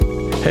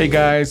Hey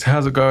guys,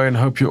 how's it going?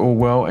 Hope you're all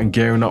well and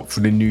gearing up for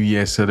the New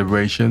Year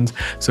celebrations.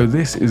 So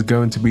this is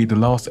going to be the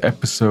last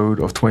episode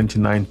of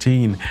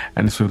 2019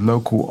 and it's with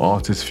local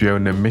artist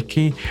Fiona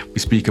Mickey. We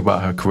speak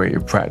about her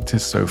creative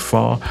practice so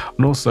far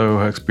and also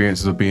her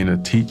experiences of being a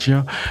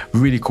teacher.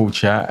 Really cool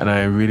chat and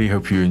I really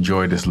hope you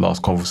enjoy this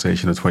last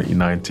conversation of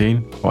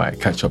 2019. All right,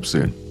 catch up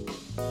soon.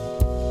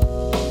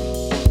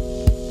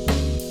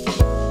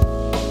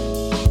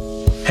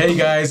 Hey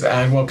guys,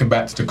 and welcome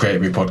back to the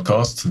Creative Me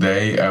podcast.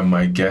 Today,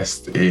 my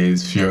guest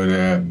is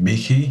Fiona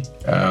Mickey.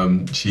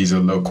 She's a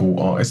local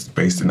artist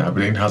based in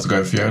Aberdeen. How's it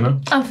going,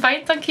 Fiona? I'm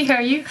fine, thank you. How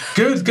are you?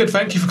 Good.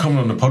 Thank you for coming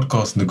on the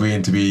podcast and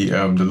agreeing to be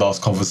the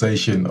last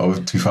conversation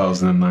of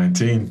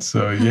 2019.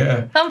 So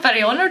yeah, I'm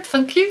very honoured.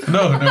 Thank you.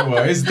 No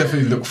worries.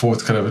 Definitely look forward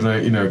to kind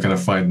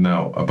of finding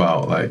out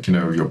about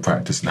your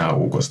practice and how it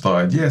all got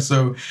started. Yeah.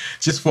 So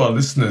just for our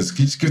listeners,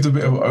 can you just give a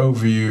bit of an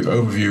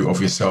overview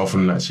of yourself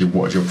and actually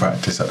what's your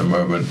practice at the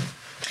moment?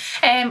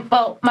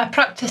 Well, my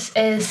practice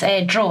is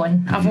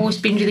drawing. I've always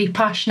been really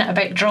passionate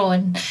about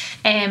drawing.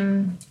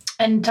 And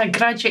I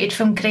graduated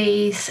from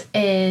Gray's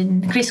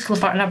School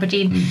of Art in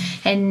Aberdeen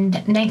in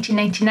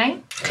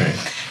 1999.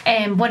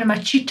 Okay. One of my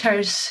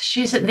tutors,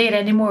 she isn't there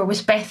anymore,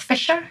 was Beth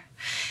Fisher.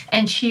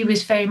 And she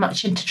was very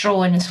much into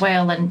drawing as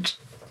well. And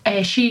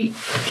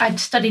I'd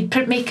studied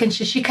printmaking,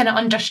 so she kind of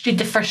understood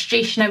the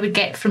frustration I would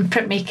get from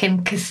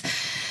printmaking because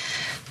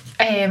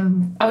I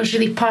was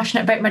really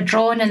passionate about my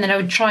drawing, and then I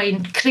would try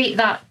and create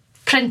that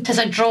print as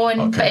a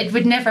drawing, but it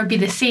would never be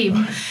the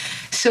same.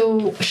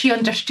 So she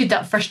understood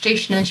that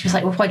frustration, and she was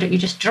like, well, why don't you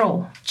just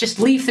draw? Just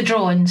leave the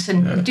drawings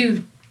and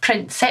do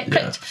print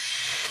separate. Yeah.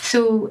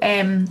 So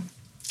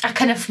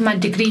my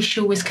degree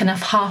show was kind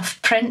of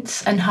half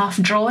prints and half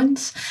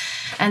drawings.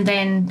 And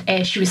then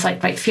she was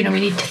like, right, Fiona, we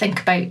need to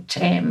think about,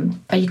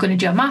 are you going to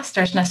do a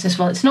master's? And I says,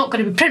 well, it's not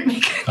going to be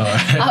printmaking.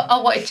 I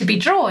want it to be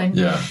drawing.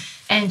 Yeah.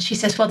 And she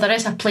says, well, there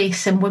is a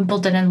place in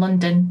Wimbledon in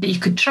London that you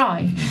could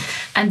try.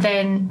 And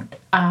then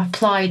I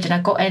applied and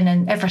I got in,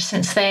 and ever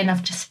since then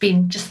I've just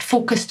been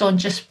focused on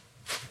just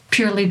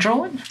purely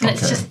drawing. And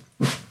it's just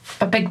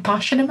a big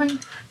passion of mine.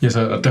 Yes,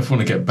 I definitely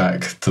want to get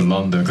back to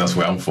London because that's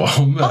where I'm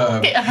from.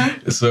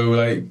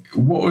 So,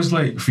 what was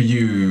for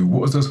you?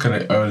 What was those kind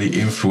of early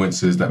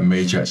influences that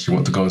made you actually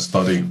want to go and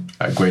study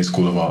at Gray's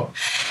School of Art?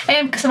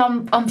 Because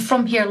I'm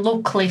from here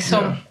locally,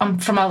 so I'm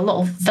from a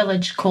little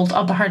village called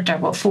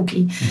Aberhurder,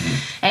 Fogey.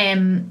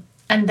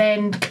 And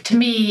then to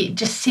me, it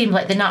just seemed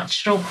like the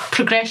natural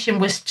progression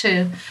was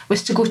to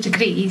go to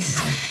Gray's,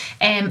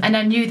 and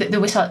I knew that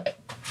there was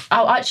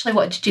I actually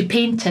wanted to do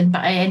painting,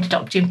 but I ended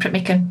up doing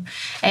printmaking.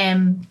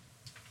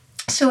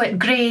 So at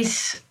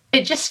Gray's,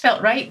 it just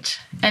felt right.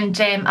 And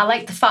I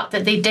liked the fact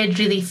that they did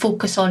really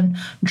focus on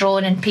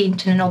drawing and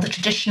painting and all the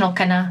traditional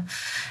kind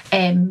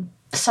of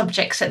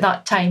subjects at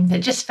that time. It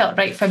just felt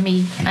right for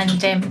me.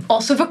 And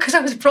also because I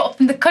was brought up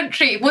in the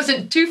country, it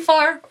wasn't too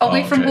far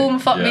away from home,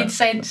 if that made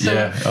sense. So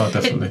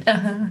definitely.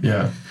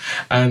 Yeah.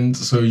 And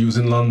so you was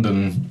in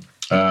London.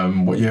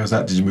 What year was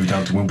that? Did you move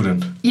down to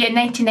Wimbledon? Yeah,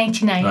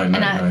 1999,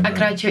 and I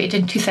graduated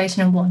in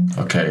 2001.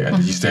 Okay, and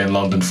did you stay in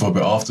London for a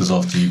bit after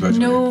you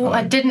graduated? No,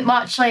 I didn't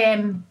actually,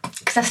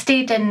 because I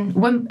stayed in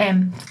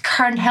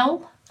Herne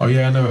Hill. Oh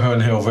yeah, I know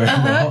Herne Hill very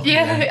well.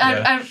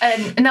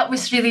 And that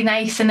was really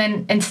nice. And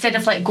then instead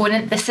of going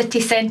into the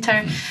city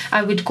centre,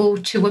 I would go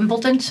to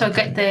Wimbledon, so I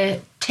got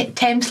the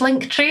Thames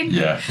Link train.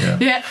 Yeah.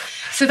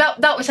 So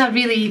that was I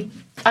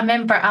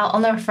remember, I'll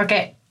never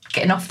forget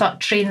getting off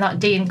that train that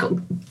day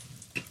and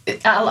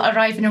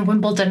arriving in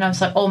Wimbledon. I was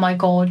like, oh my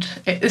god,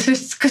 this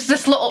is because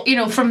this little,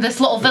 from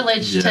this little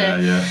village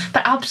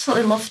but I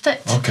absolutely loved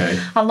it. Okay.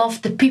 I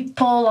loved the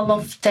people. I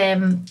loved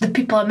the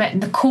people I met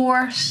in the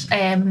course.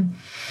 I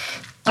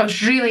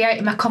was really out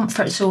of my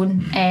comfort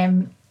zone,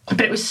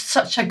 but it was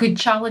such a good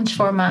challenge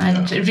for me,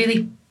 and it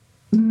really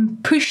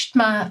pushed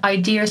my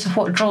ideas of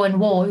what drawing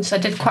was. I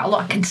did quite a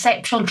lot of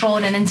conceptual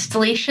drawing and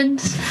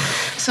installations,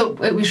 so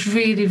it was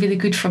really, really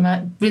good for me.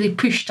 It really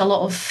pushed a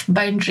lot of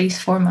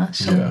boundaries for me.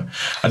 So. Yeah,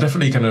 I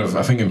definitely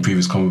I think in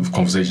previous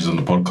conversations on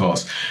the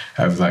podcast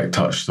have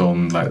touched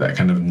on that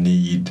kind of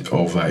need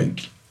of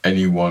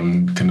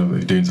anyone kind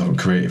of doing something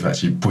creative,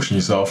 actually pushing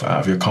yourself out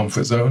of your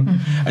comfort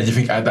zone. And you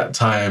think at that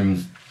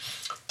time,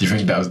 do you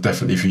think that was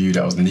definitely for you,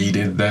 that was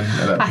needed then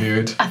at that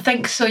period? I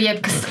think so, yeah,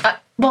 because I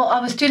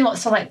was doing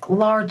lots of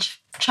large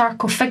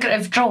charcoal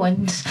figurative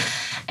drawings,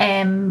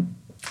 and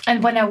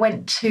when I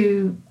went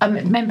to, I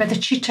remember the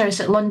tutors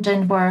at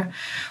London were,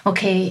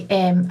 we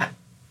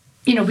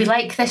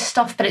like this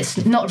stuff, but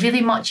it's not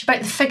really much about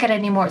the figure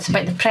anymore, it's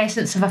about the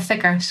presence of a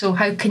figure, so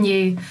how can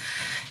you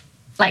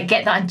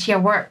get that into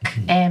your work?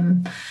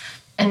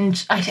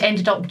 And I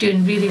ended up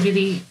doing really,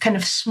 really kind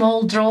of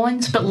small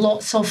drawings, but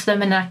lots of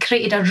them. And I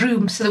created a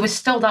room, so there was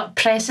still that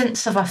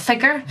presence of a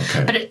figure,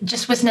 but it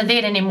just wasn't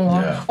there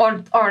anymore,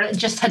 or it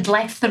just had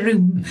left the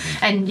room,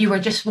 and you were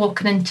just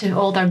walking into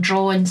all their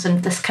drawings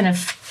and this kind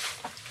of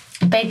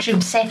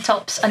bedroom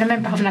setups. And I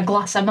remember having a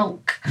glass of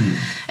milk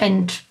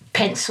and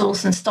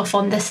pencils and stuff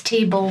on this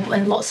table,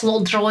 and lots of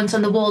little drawings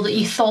on the wall that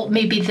you thought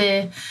maybe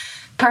the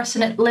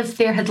person that lived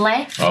there had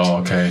left. Oh,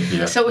 okay,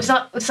 yeah. So it was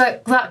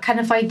that kind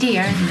of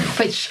idea,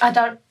 which I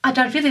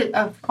had really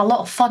a lot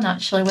of fun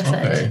actually with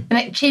it, and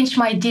it changed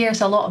my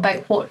ideas a lot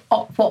about what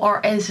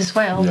art is as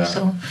well.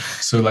 Yeah.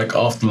 So like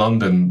after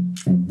London,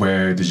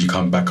 where did you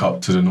come back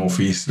up to the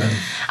northeast then?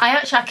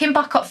 I came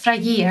back up for a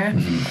year,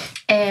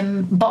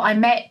 but I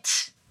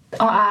met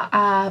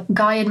a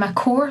guy in my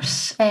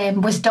course,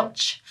 was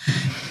Dutch,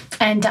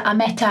 and I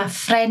met a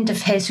friend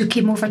of his who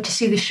came over to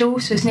see the show,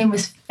 so his name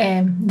was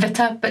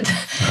Vita,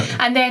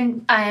 and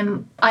then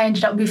I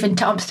ended up moving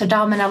to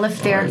Amsterdam, and I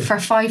lived there for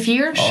 5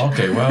 years. Oh,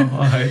 okay, well,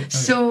 all right.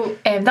 So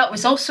that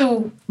was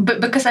also,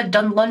 but because I'd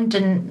done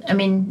London, I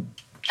mean,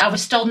 I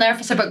was still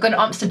nervous about going to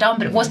Amsterdam,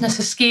 but it wasn't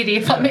so scary,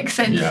 if that makes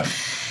sense. Yeah.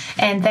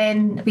 And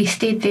then we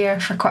stayed there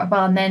for quite a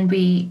while, and then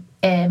we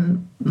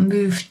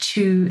moved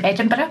to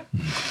Edinburgh.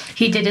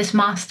 He did his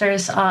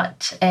masters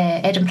at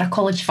Edinburgh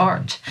College of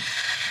Art.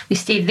 We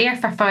stayed there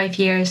for 5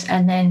 years,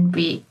 and then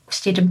we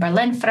stayed in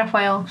Berlin for a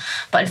while.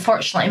 But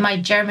unfortunately, my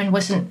German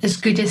wasn't as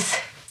good as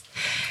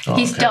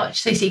he's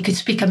Dutch, so he could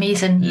speak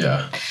amazing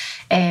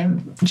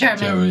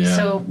German.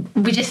 So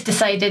we just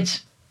decided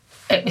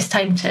it was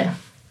time to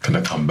kind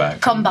of come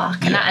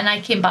back. And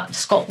I came back to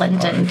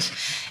Scotland,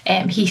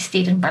 and he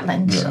stayed in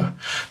Berlin. Yeah.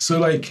 So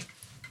like,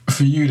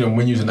 for you then,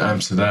 when you was in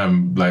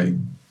Amsterdam, like,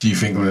 do you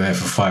think we were there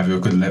for 5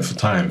 years, good length of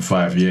time,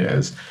 5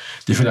 years?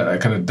 Do you feel like that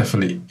kind of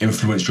definitely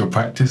influenced your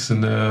practice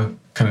in a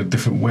kind of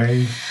different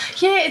way?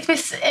 Yeah, it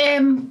was.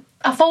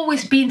 I've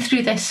always been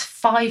through this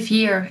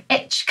 5-year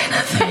itch kind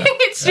of thing.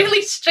 It's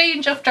really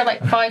strange after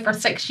like 5 or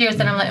 6 years,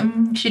 and I'm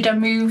like, should I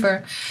move?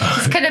 Or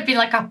it's kind of been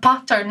like a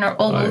pattern or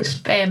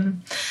almost.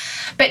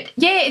 But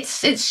yeah,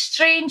 it's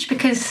strange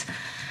because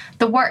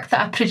the work that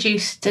I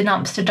produced in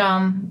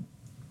Amsterdam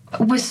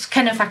was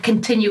kind of a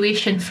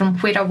continuation from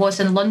where I was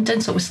in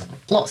London, so it was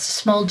lots of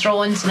small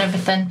drawings and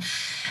everything,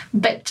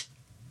 but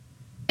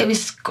it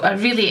was a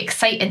really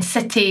exciting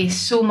city,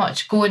 so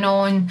much going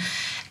on,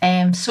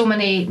 met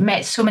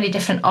so many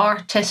different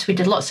artists. We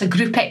did lots of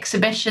group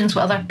exhibitions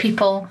with other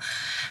people,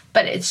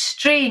 but it's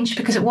strange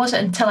because it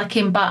wasn't until I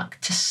came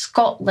back to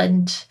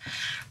Scotland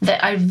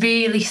that I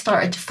really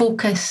started to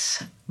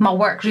focus. My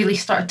work really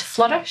started to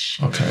flourish.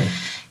 Okay.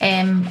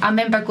 I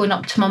remember going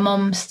up to my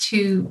mum's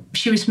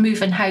she was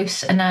moving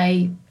house, and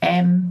I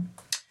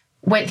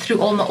went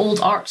through all my old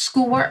art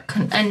school work,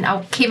 and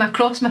I came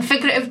across my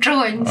figurative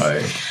drawings.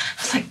 I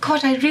was like,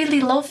 God, I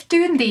really love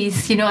doing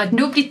these. You know, I had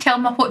nobody tell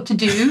me what to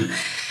do.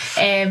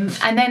 And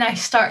then I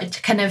started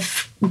to kind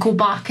of go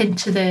back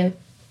into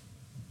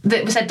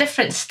it was a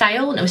different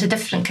style, and it was a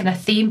different kind of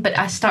theme, but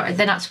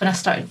that's when I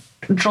started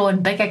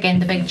drawing big again,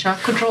 the big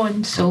charcoal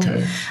drawing. So,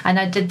 and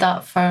I did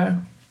that for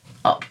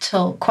up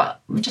till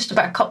just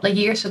about a couple of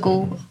years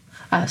ago.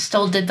 I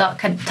still did that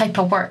kind of type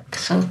of work.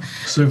 So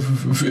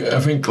I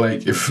think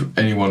like if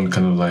anyone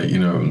kind of like, you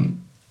know,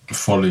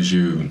 follows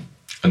you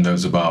and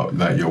knows about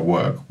like your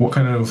work, what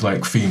kind of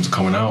like themes are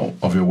coming out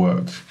of your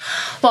work?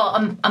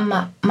 Well,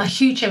 my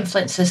huge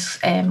influence is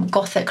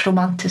Gothic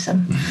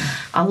romanticism.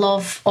 I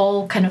love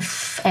all kind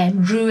of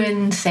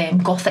ruins,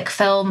 Gothic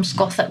films,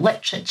 Gothic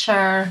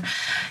literature,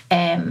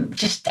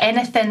 just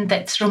anything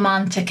that's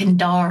romantic and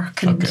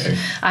dark, and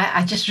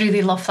I just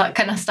really love that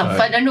kind of stuff.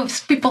 I know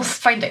people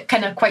find it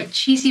kind of quite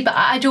cheesy, but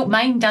I don't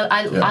mind.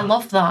 I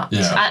love that.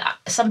 Yeah.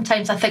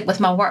 Sometimes I think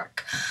with my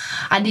work,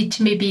 I need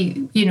to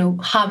maybe, you know,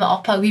 ham it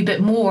up a wee bit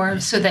more,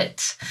 so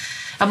that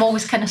I'm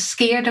always kind of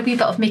scared a wee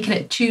bit of making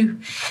it too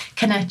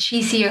kind of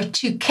cheesy or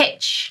too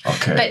kitsch.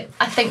 But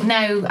I think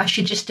now I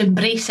should just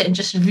embrace it and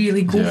just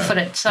really go for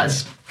it. So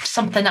that's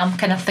something I'm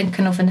kind of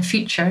thinking of in the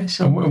future.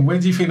 So, and where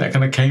do you think that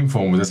kind of came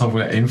from? Was there something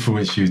that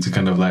influenced you to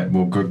kind of like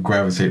more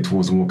gravitate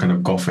towards more kind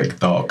of Gothic,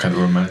 dark, kind of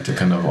romantic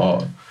kind of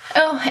art?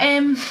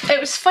 It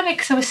was funny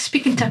because I was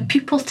speaking to a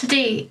pupil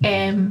today.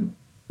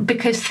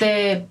 Because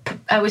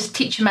I was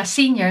teaching my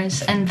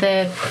seniors, and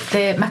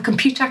my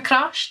computer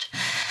crashed,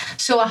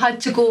 so I had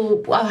to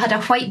go. I had a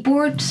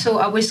whiteboard, so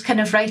I was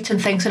kind of writing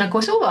things, and I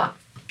goes,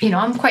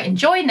 I'm quite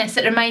enjoying this.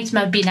 It reminds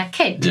me of being a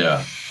kid.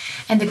 Yeah.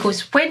 And they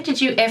goes, when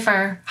did you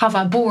ever have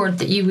a board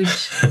that you would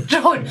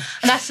draw on?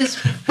 And I says,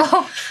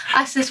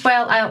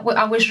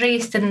 I was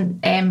raised in,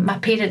 my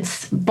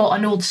parents bought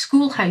an old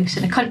schoolhouse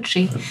in the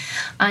country,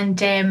 and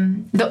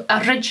the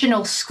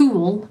original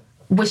school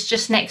was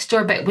just next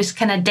door, but it was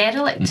kind of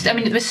derelict. I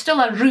mean, it was still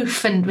a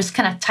roof and was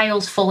kind of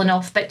tiles falling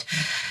off, but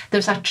there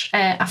was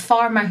a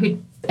farmer who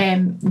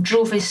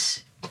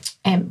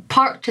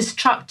parked his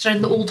tractor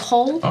in the old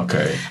hall.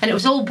 And it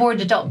was all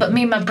boarded up, but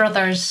me and my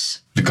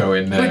brothers would go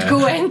in.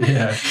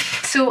 Yeah.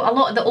 So a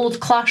lot of the old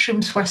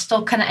classrooms were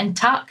still kind of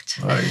intact.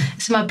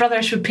 So my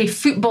brothers would play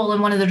football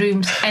in one of the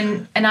rooms,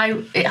 and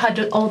it had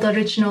all the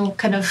original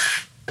kind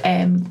of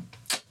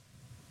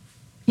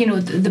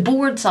the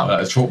boards up.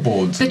 The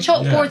chalkboards. The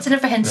chalkboards and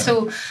everything. Yeah.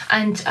 So,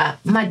 and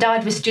my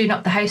dad was doing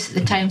up the house at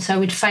the time, so I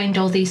would find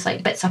all these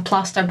like bits of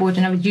plasterboard,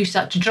 and I would use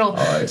that to draw.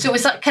 So it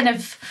was that kind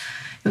of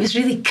it was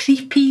really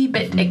creepy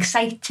but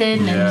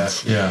exciting, and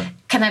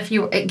kind of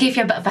it gave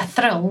you a bit of a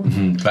thrill.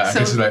 Like, I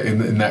guess like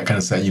in that kind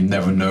of setting, you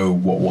never know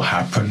what will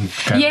happen.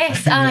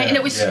 Yes, and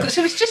it was so it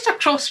was just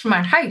across from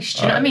our house.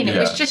 Do you know what I mean? It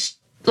was just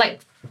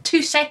like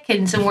 2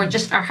 seconds, and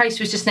our house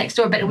was just next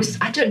door. But it was,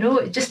 I don't know,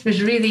 it just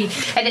was really.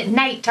 And at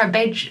night,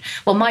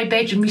 my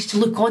bedroom used to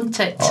look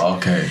onto it. Oh,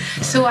 okay.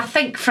 So I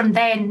think from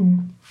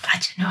then, I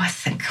don't know, I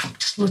think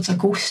just loads of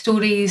ghost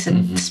stories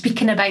and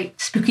speaking about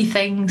spooky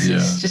things. Yeah.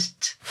 It's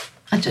just,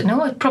 I don't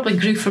know, it probably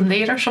grew from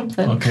there or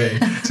something. Okay.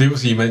 So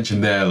obviously you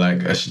mentioned there,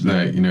 like,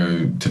 you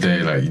know,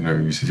 today, like, you know,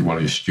 you said you're one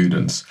of your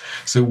students.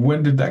 So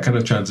when did that kind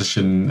of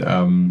transition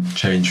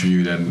change for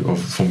you then,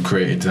 from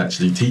creating to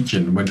actually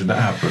teaching? When did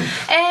that happen?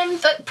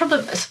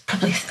 Probably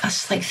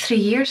that's like 3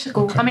 years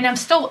ago. Okay. I mean, I'm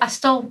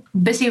still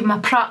busy with my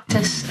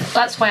practice.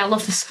 That's why I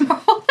love the summer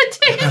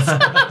holidays.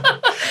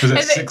 Was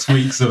it 6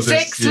 weeks of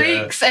this? 6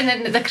 weeks, and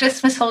then the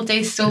Christmas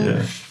holidays.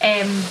 So,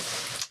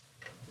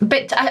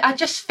 but I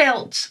just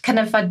felt kind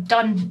of I'd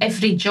done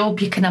every job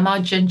you can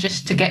imagine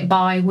just to get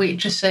by,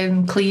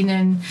 waitressing,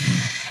 cleaning,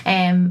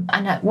 and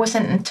it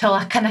wasn't until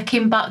I kind of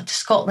came back to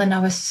Scotland I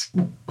was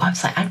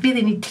like, I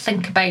really need to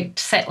think about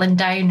settling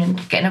down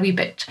and getting a wee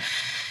bit.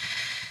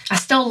 I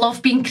still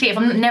love being creative.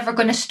 I'm never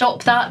going to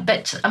stop that,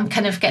 but I'm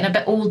kind of getting a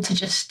bit old to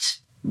just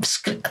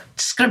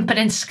scrimping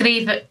and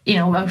scrave it. You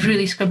know, I was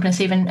really scrimping and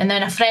saving. And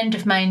then a friend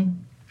of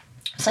mine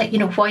was like, you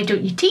know, why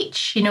don't you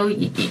teach? You know,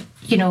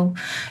 you know,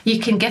 you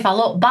can give a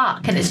lot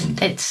back, and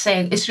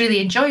it's really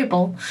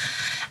enjoyable.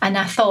 And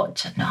I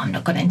thought, no, I'm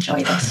not going to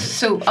enjoy this.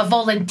 So I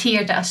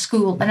volunteered at a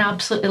school and I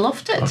absolutely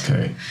loved it.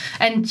 Okay.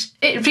 And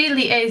it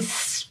really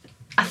is.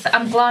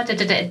 I'm glad I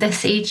did it at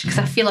this age because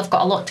I feel I've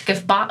got a lot to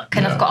give back,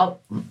 and I've got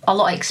a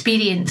lot of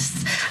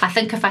experience. I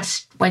think if I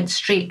went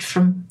straight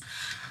from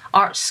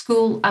art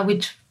school, I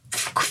would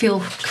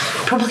feel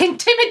probably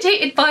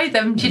intimidated by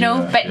them, do you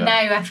know? But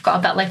now I've got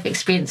a bit of life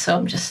experience, so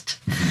I'm just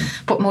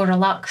a bit more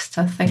relaxed,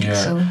 I think. Yeah.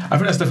 So I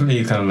think that's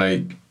definitely kind of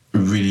like a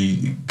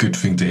really good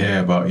thing to hear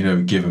about, you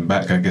know, giving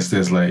back. I guess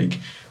there's like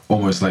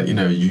almost like, you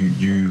know,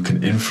 you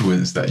can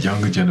influence that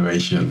younger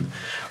generation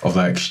of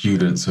like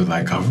students who are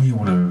like, I really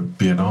want to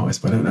be an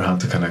artist, but I don't know how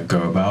to kind of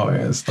go about it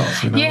and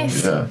stuff, you know?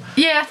 Yes.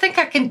 Yeah, I think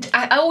I can.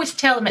 I always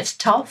tell them it's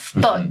tough,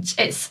 but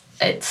it's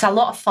a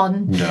lot of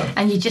fun,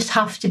 and you just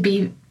have to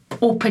be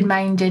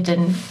open-minded,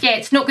 and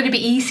it's not going to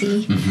be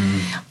easy,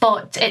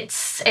 but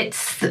it's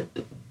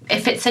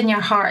if it's in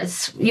your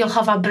heart, you'll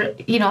have a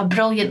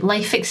brilliant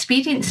life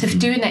experience of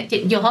doing it.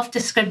 You'll have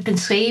to scrimp and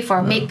save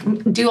or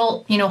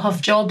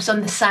have jobs on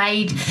the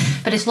side,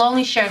 but as long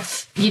as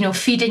you're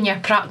feeding your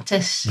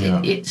practice,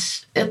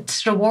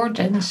 it's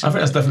rewarding. So. I think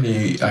that's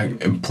definitely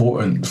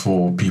important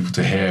for people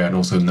to hear and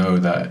also know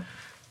that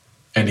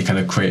any kind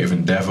of creative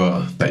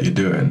endeavour that you're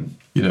doing,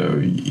 you know,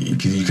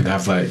 because you can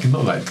have like,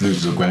 not like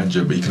delusions of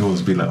grandeur, but you can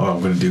always be like, oh,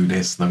 I'm going to do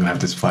this and I'm going to have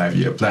this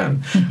 5-year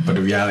plan. But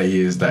the reality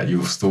is that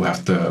you'll still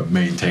have to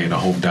maintain or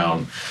hold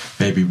down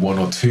maybe 1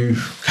 or 2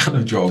 kind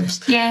of jobs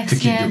to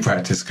keep your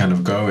practice kind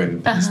of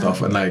going and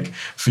stuff. And like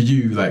for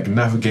you, like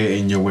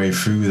navigating your way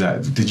through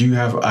that, did you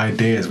have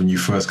ideas when you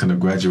first kind of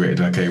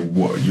graduated, okay,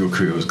 what your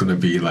career was going to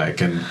be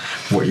like and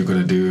what you're going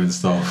to do and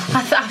stuff?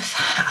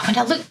 When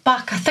I look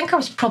back, I think I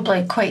was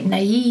probably quite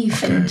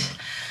naive, and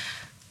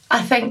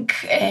I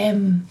think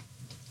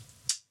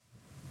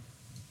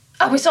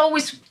I was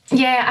always,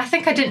 I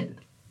think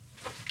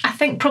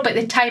probably at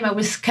the time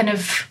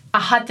I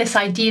had this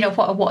idea of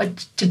what I wanted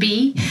to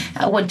be.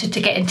 I wanted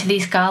to get into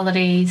these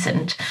galleries,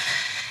 and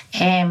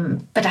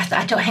but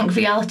I don't think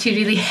reality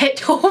really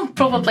hit home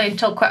probably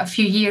until quite a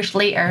few years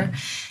later.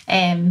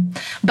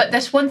 But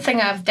there's one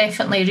thing I've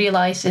definitely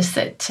realised is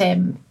that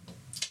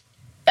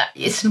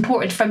it's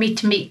important for me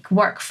to make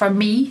work for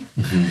me,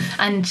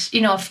 and you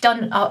know, I've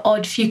done an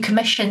odd few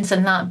commissions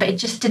and that, but it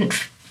just didn't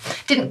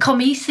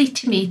come easy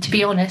to me, to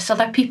be honest.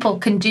 Other people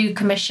can do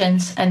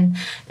commissions and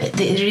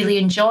they really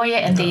enjoy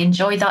it and they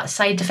enjoy that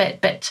side of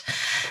it, but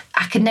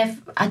I could never.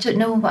 I don't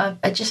know.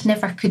 I just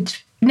never could.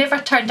 Never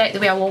turned out the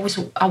way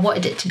I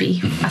wanted it to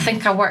be. I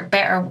think I work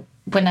better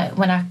when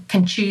I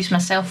can choose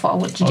myself what I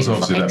want to do. Also,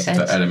 obviously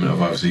that element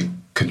of obviously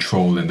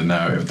controlling the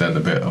narrative, then a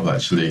bit of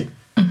actually.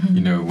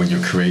 You know, when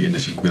you're creating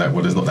this, you can be like,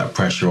 well, there's not that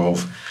pressure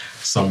of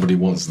somebody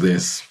wants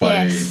this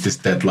by this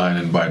deadline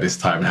and by this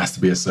time it has to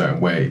be a certain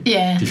way.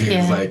 Yeah. Do you think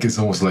it's like, it's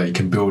almost like you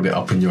can build it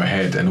up in your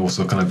head and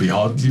also kind of be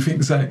hard? Do you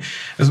think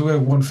there's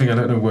one thing, I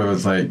don't know whether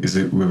it's like,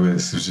 whether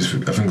it's just,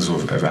 I think it's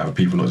sort of about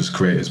people, not just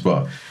creators,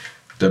 but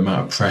the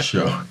amount of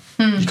pressure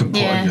you can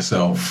put on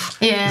yourself.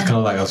 Yeah. It's kind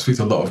of like, I speak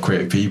to a lot of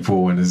creative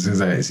people, and it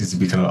seems to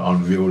be kind of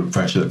unreal, the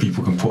pressure that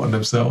people can put on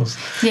themselves.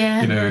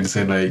 Yeah. You know, and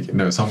saying like, you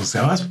know, someone say,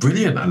 oh, that's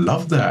brilliant, I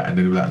love that. And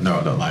then they're like, no,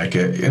 I don't like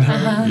it. You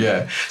know?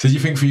 Yeah. So do you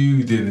think for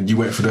you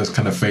went through those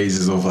kind of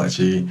phases of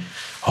actually,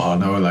 oh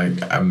no, like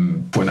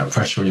putting that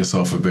pressure on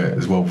yourself a bit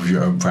as well with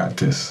your own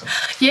practice?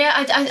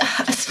 Yeah,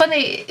 it's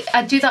funny,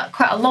 I do that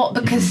quite a lot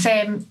because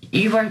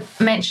you were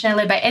mentioning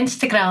earlier about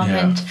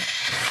Instagram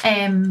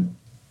and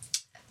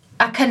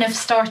I kind of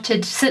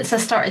started, since I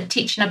started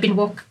teaching, I've been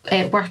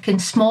working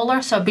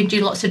smaller, so I've been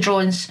doing lots of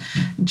drawings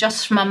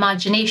just from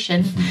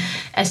imagination.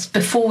 As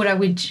before, I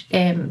would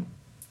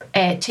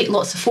take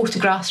lots of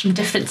photographs from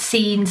different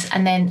scenes,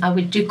 and then I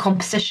would do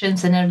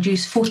compositions, and I'd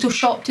use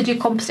Photoshop to do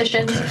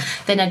compositions. Okay.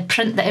 Then I'd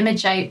print the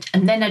image out,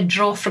 and then I'd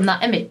draw from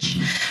that image.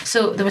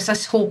 So there was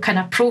this whole kind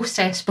of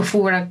process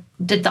before I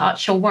did the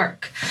actual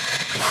work.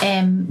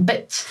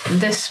 But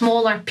the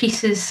smaller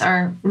pieces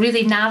are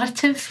really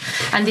narrative,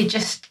 and I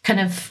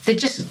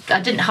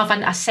didn't have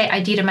a set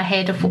idea in my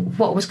head of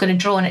what I was going to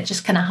draw, and it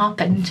just kind of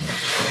happened.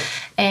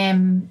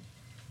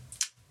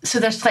 So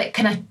there's like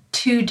kind of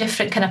two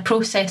different kind of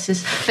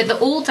processes. But the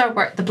older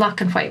work, the black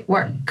and white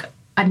work,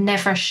 I'd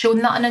never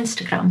shown that on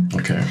Instagram.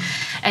 Okay.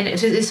 And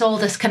it's all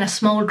this kind of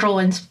small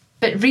drawings.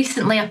 But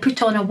recently I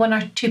put on one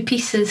or two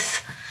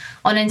pieces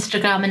on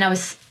Instagram, and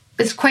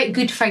it's quite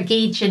good for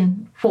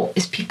gauging what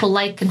is people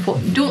like and what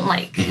don't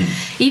like.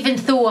 Even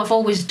though I've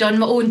always done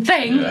my own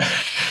thing,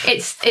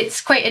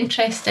 it's quite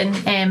interesting.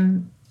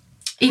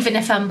 Even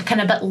if I'm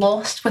kind of a bit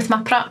lost with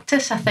my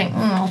practice, I think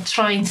I'll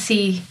try and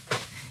see,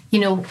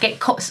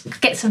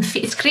 get some.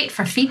 It's great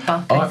for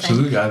feedback. Oh,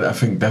 absolutely. I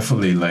think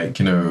definitely, like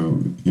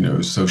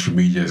social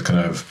media is kind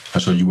of.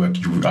 I'm sure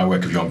I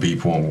work with young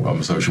people.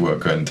 I'm a social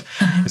worker, and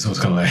it's always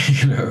kind of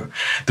like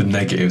the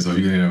negatives of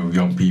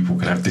young people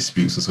can have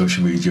disputes on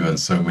social media and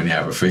so many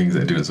other things that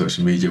they do on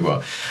social media.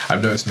 But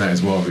I've noticed that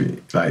as well.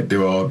 Like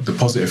there are the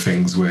positive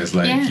things where it's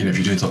like if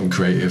you're doing something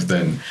creative,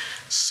 then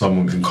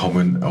someone can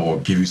comment or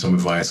give you some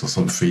advice or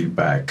some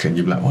feedback, and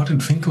you're like, I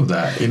didn't think of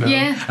that.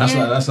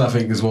 That's what I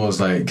think as well.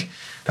 Is like.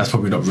 That's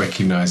probably not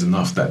recognised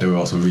enough that there are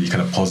also really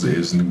kind of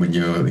positives, and when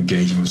you're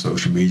engaging with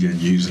social media and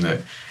using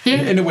it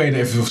in a way that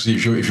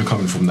if you're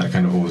coming from that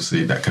kind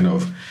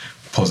of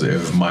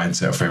positive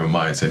mindset, frame of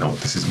mind, saying,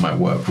 this might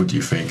work, what do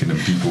you think? And then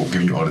people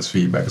giving you honest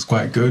feedback is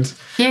quite good.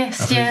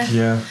 Yes,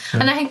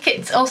 And I think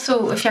it's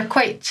also, if you're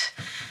quite...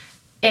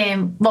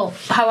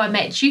 how I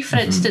met you, for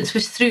instance,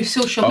 was through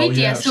social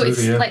media. Yeah, so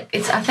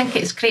I think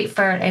it's great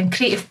for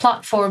creative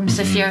platforms.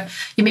 If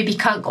you maybe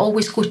can't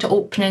always go to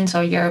openings,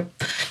 or you're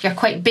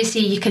quite busy,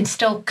 you can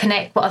still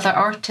connect with other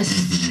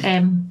artists.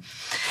 And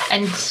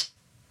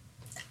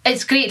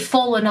it's great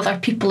following other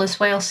people as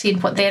well, seeing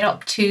what they're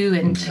up to,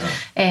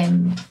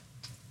 and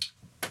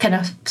kind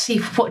of see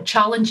what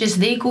challenges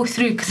they go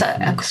through, because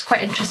I was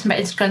quite interested about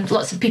Instagram.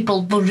 Lots of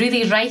people will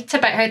really write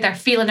about how they're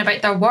feeling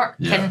about their work,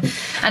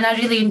 and I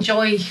really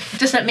enjoy.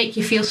 Doesn't it make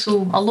you feel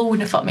so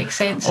alone, if that makes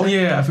sense? Oh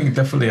yeah, I think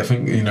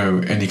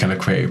any kind of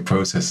creative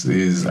process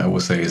is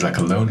like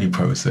a lonely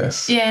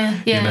process.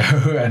 Yeah.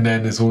 And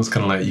then it's always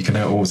kind of like you can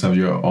always have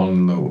your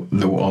own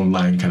little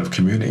online kind of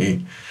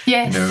community.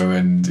 Yes.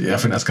 And I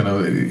think that's kind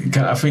of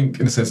I think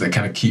in a sense that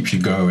kind of keeps you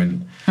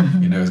going.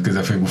 Because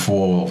I think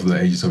before the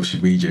age of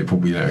social media,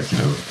 probably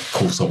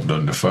call someone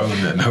on the phone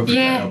and hope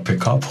they'll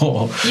pick up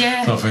or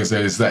something. So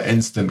it's that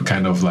instant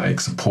kind of like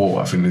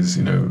support. I think is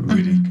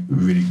really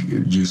really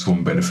useful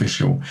and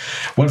beneficial.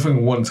 One thing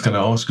I wanted to kind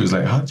of ask you is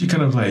like, how do you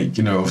kind of like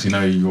obviously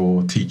now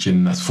you're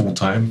teaching as full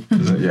time,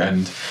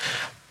 and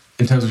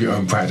in terms of your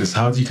own practice,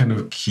 how do you kind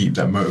of keep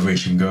that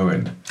motivation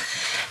going?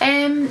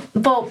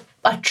 Well,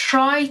 I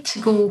try to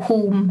go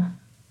home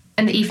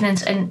in the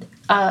evenings, and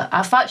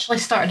I've actually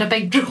started a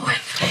big drawing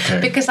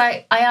because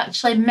I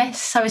actually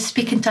miss. I was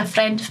speaking to a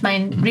friend of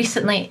mine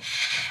recently,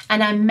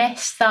 and I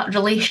miss that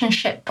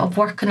relationship of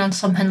working on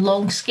something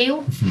long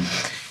scale.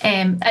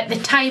 At the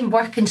time,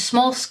 working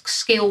small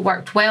scale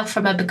worked well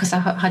for me because I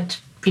had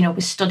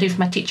was studying for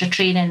my teacher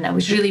training. I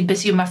was really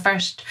busy in my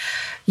first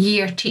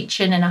year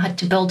teaching, and I had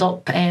to build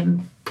up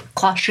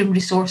classroom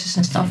resources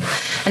and stuff.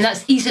 And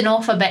that's easing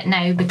off a bit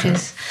now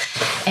because,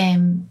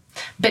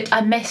 but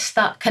I miss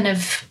that kind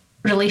of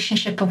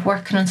relationship of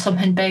working on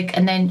something big,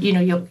 and then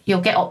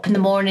you'll get up in the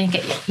morning,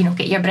 get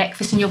your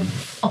breakfast, and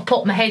I'll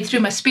pop my head through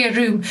my spare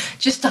room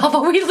just to have a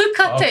wee look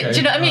at it. Do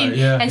you know what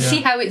I mean?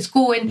 See how it's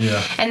going.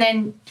 And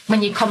then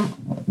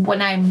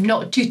when I'm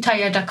not too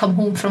tired, I come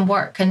home from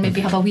work and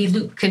maybe have a wee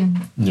look and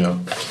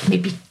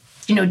maybe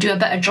do a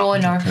bit of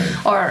drawing, or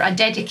I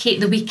dedicate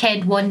the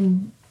weekend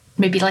one,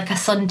 maybe like a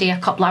Sunday, a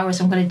couple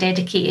hours I'm going to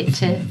dedicate it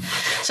to.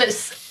 So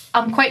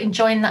I'm quite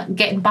enjoying that,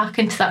 getting back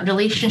into that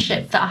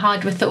relationship that I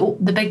had with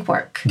the big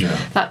work,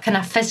 that kind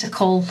of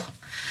physical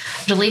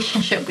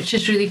relationship, which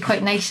is really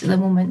quite nice at the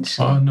moment.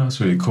 So. Oh no,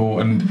 it's really cool.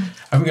 And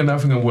I think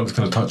another thing I wanted to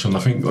kind of touch on, I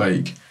think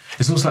like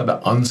it's almost like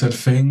the unsaid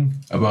thing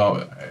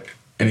about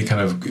any kind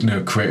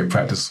of creative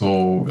practice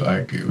or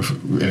like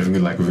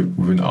anything like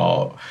within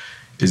art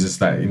is just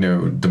that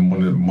the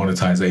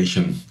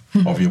monetization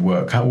of your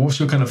work. What's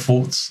your kind of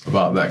thoughts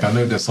about that? I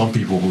know there's some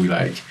people who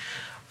like,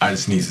 I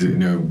just need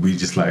to, we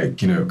just like,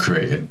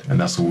 creating, and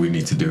that's all we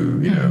need to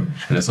do, And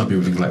there's some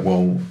people think like,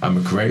 well, I'm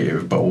a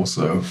creative, but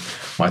also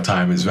my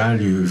time is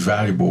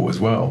valuable as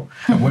well.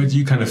 And where do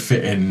you kind of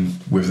fit in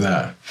with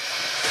that?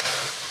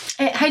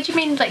 How do you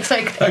mean, like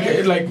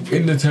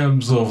in the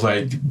terms of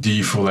like, do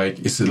you feel like,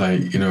 is it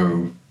like,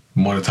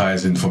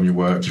 monetizing from your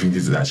work? Do you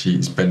think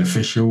it's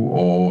beneficial,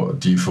 or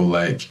do you feel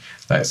like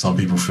some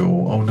people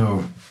feel, oh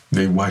no,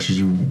 why should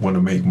you want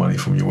to make money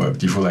from your work?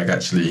 Do you feel like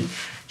actually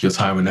your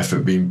time and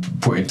effort being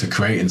put into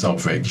creating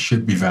something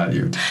should be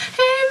valued?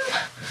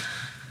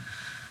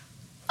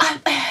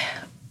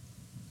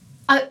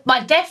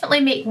 I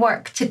definitely make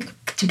work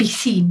to be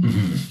seen.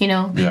 You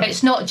know,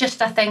 it's not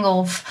just a thing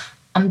of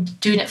I'm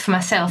doing it for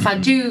myself. I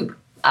do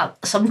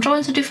some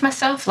drawings I do for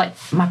myself, like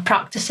my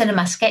practicing and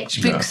my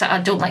sketchbooks that I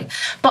don't like,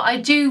 but I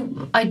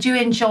do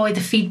enjoy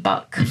the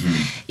feedback,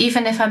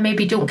 even if I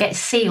maybe don't get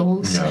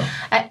sales.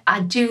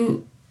 I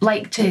do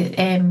like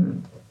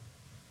to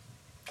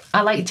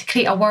I like to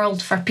create a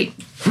world for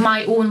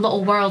my own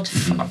little world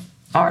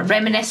or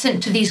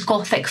reminiscent to these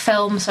Gothic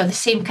films, or the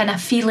same kind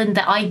of feeling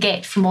that I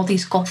get from all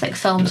these Gothic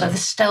films, or the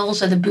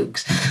stills or the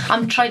books.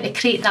 I'm trying to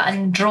create that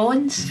in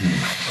drawings.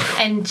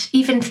 And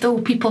even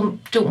though people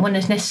don't want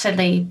to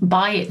necessarily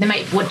buy it, they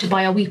might want to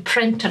buy a wee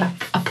print or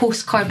a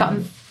postcard, but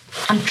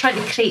I'm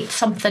trying to create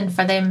something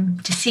for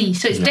them to see.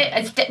 So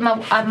it's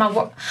my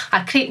work.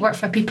 I create work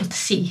for people to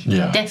see,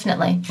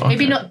 definitely.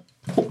 Okay.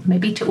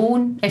 Maybe to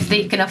own if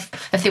they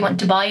if they want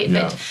to buy it,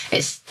 but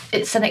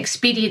it's an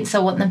experience I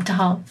want them to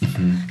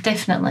have.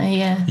 Definitely,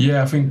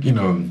 yeah. I think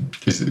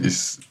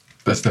it's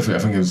that's definitely, I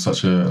think it's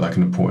such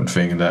an important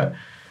thing that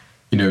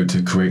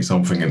to create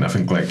something. And I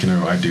think I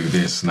do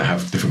this and I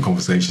have different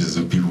conversations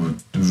with people with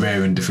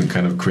varying different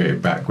kind of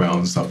creative backgrounds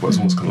and stuff, but it's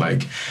almost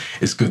kind of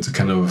it's good to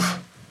kind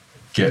of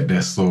get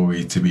their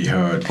story to be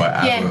heard by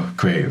other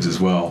creatives as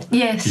well.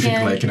 Yes, you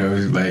think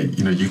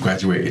you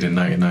graduated in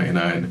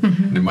 1999,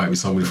 and there might be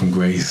somebody from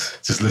Grace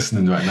just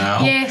listening right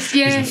now. Yes,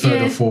 it's the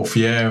third or fourth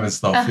year and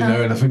stuff,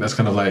 and I think that's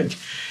kind of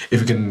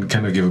if you can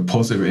kind of give a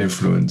positive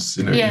influence,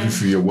 even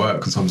through your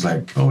work, and someone's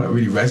like, oh, that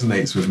really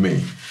resonates with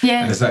me.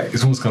 Yeah. And it's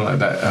almost kind of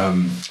like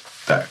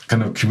that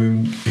kind of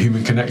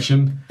human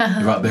connection,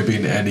 without there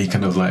being any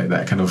kind of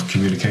that kind of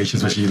communication,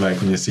 especially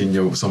when you're seeing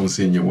someone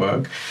seeing your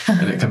work,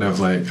 and it kind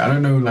of I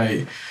don't know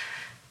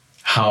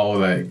how do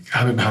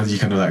you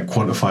kind of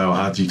quantify, or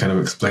how do you kind of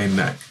explain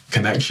that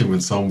connection when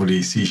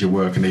somebody sees your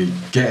work and they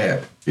get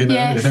it, they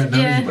don't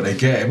know you but they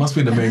get it. It must be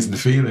an amazing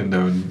feeling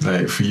though,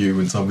 and for you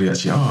when somebody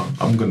actually, I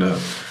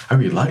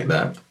really like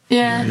that.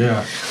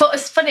 Yeah. Well,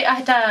 it's funny.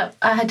 I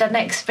had an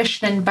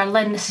exhibition in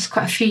Berlin. This is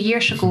quite a few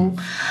years ago,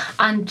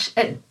 and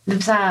there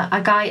was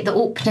a guy at the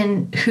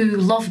opening who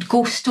loved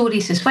ghost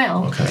stories as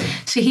well. Okay.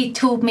 So he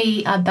told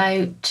me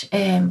about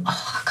I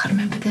can't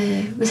remember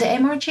was it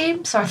M.R.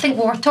 James, or I think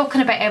we were talking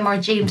about M.R.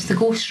 James, the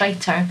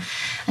ghostwriter,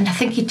 and I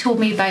think he told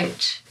me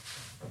about.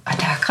 I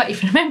can't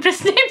even remember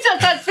his name, so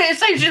it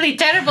sounds really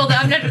terrible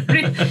that I've never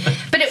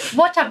but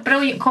what a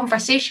brilliant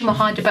conversation we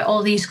had about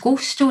all these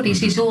ghost stories,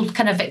 these old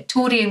kind of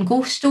Victorian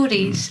ghost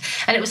stories,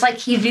 and it was like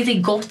he really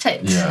got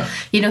it.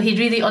 He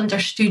really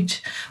understood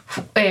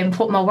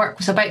what my work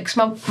was about, because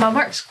my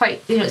work's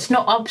quite, it's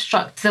not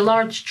abstract. The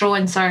large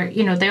drawings are,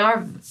 they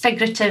are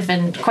figurative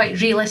and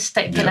quite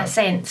realistic in a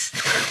sense.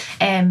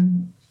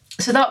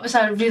 So that was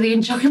a really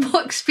enjoyable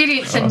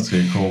experience. That's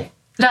really cool.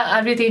 I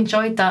really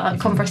enjoyed that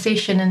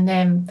conversation,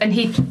 and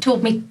he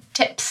told me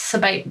tips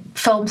about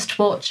films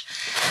to watch.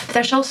 But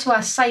there's also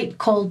a site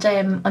called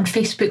on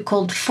Facebook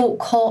called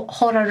Folk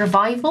Horror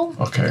Revival.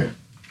 Okay.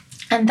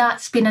 And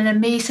that's been an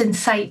amazing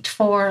site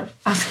for.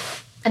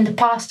 In the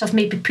past, I've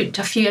maybe put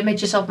a few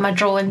images of my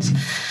drawings.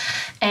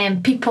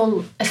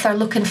 People, if they're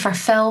looking for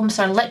films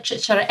or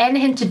literature or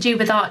anything to do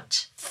with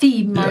that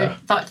theme or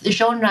that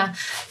genre,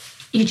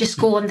 you just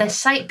go on this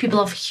site. People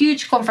have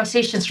huge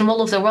conversations from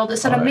all over the world.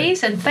 It's an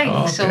amazing thing.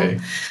 Okay. So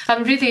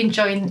I'm really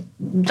enjoying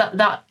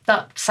that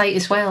site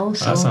as well.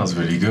 So. That sounds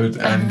really good.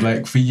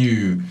 And for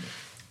you,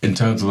 in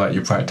terms of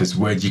your practice,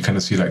 where do you kind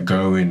of see that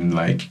going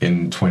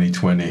in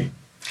 2020?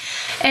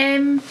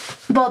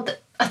 Well,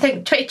 I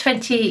think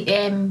 2020.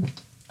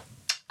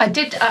 I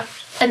did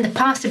in the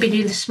past. I've been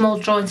doing the small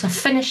drawings.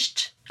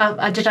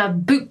 I did a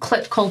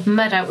booklet called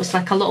Mirror. It was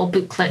like a little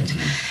booklet.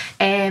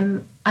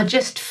 I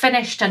just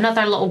finished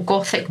another little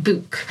Gothic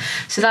book.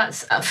 So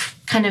I've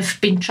kind of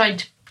been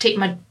trying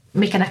to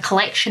making a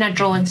collection of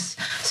drawings.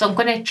 So I'm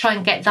going to try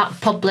and get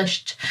that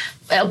published.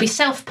 It'll be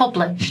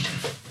self-published.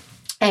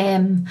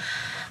 And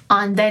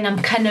then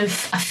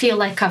I feel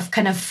like I've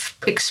kind of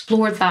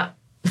explored that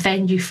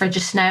venue for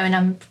just now,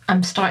 and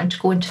I'm starting to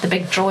go into the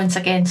big drawings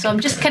again. So I'm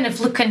just kind of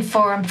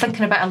I'm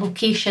thinking about a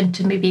location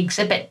to maybe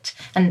exhibit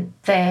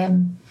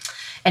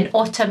in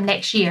autumn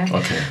next year.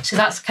 Okay. So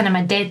that's kind of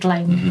my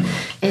deadline,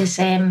 is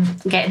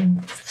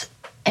getting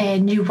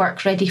new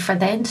work ready for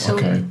then. So.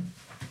 Okay.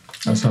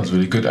 That sounds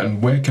really good.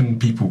 And where can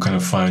people kind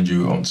of find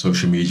you on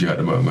social media at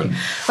the moment?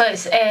 Well,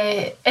 it's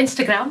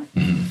Instagram.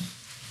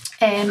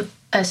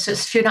 So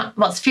it's Fiona.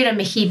 Well, it's Fiona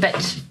Mickey,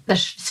 but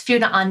there's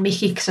Fiona and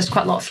Mickey, because there's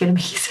quite a lot of Fiona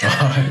Mickeys.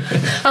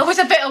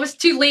 I was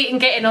too late in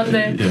getting on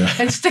the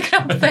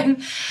Instagram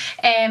thing.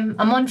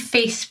 I'm on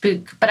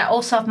Facebook, but I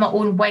also have my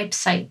own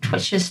website,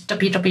 which is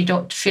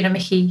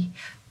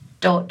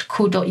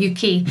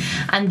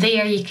www.fionamickey.co.uk, and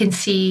there you can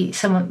see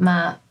some of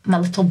my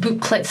little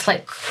booklets.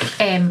 I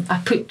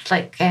put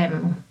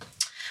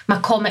my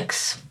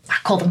comics. I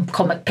call them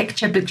comic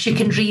picture books. You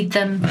can read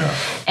them.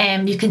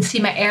 You can see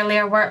my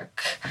earlier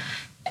work.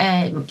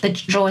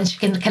 The drawings you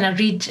can kind of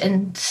read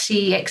and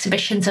see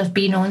exhibitions I've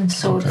been on.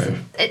 So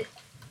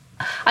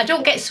I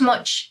don't get so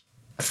much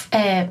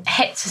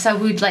hits as I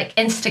would like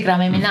Instagram.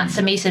 I mean, that's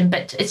amazing,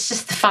 but it's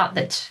just the fact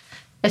that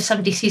if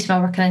somebody sees my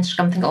work on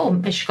Instagram, think, oh,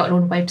 she's got her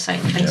own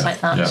website and things like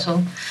that. Yeah.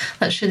 So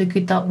that's really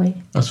good that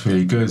way. That's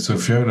really good. So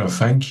Fiona,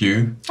 thank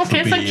you for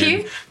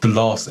being the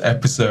last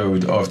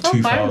episode of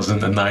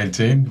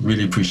 2019.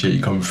 Really appreciate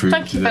you coming through.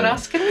 Thank you for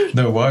asking me.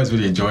 No worries,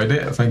 really enjoyed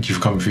it. Thank you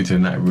for coming through to the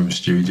Night Room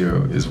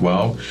studio as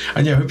well.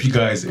 And I hope you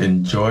guys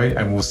enjoy,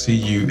 and we'll see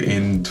you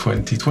in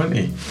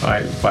 2020. All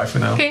right, bye for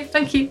now. Okay,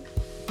 thank you.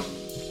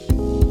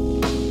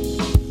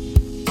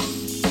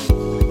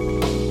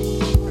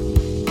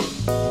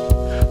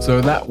 So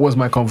that was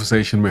my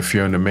conversation with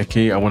Fiona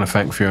Mickey. I want to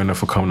thank Fiona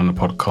for coming on the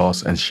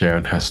podcast and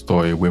sharing her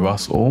story with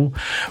us all.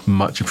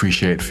 Much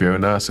appreciate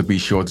Fiona. So be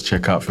sure to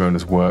check out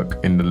Fiona's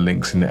work in the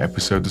links in the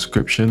episode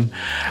description.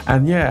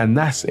 And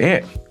that's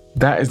it.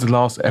 That is the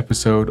last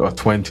episode of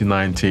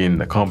 2019.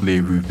 I can't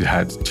believe we've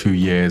had 2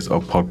 years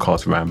of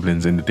podcast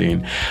ramblings in the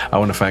Dean. I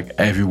want to thank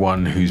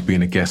everyone who's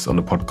been a guest on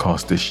the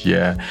podcast this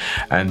year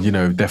and,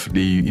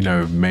 definitely,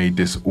 made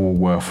this all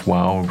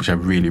worthwhile, which I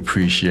really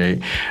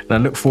appreciate. And I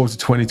look forward to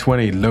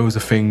 2020. Loads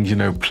of things,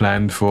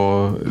 planned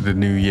for the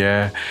new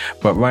year.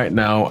 But right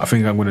now, I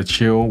think I'm going to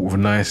chill with a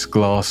nice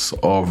glass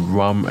of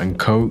rum and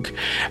Coke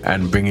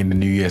and bring in the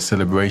New Year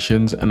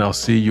celebrations. And I'll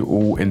see you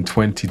all in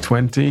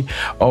 2020.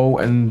 Oh,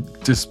 and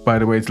just by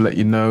the way, to let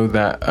you know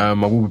that I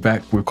will be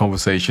back with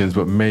conversations,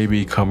 but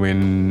maybe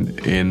coming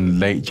in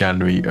late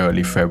January,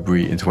 early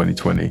February in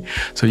 2020.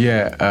 So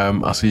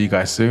I'll see you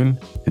guys soon.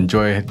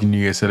 Enjoy the New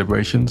Year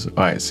celebrations. All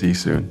right, see you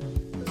soon.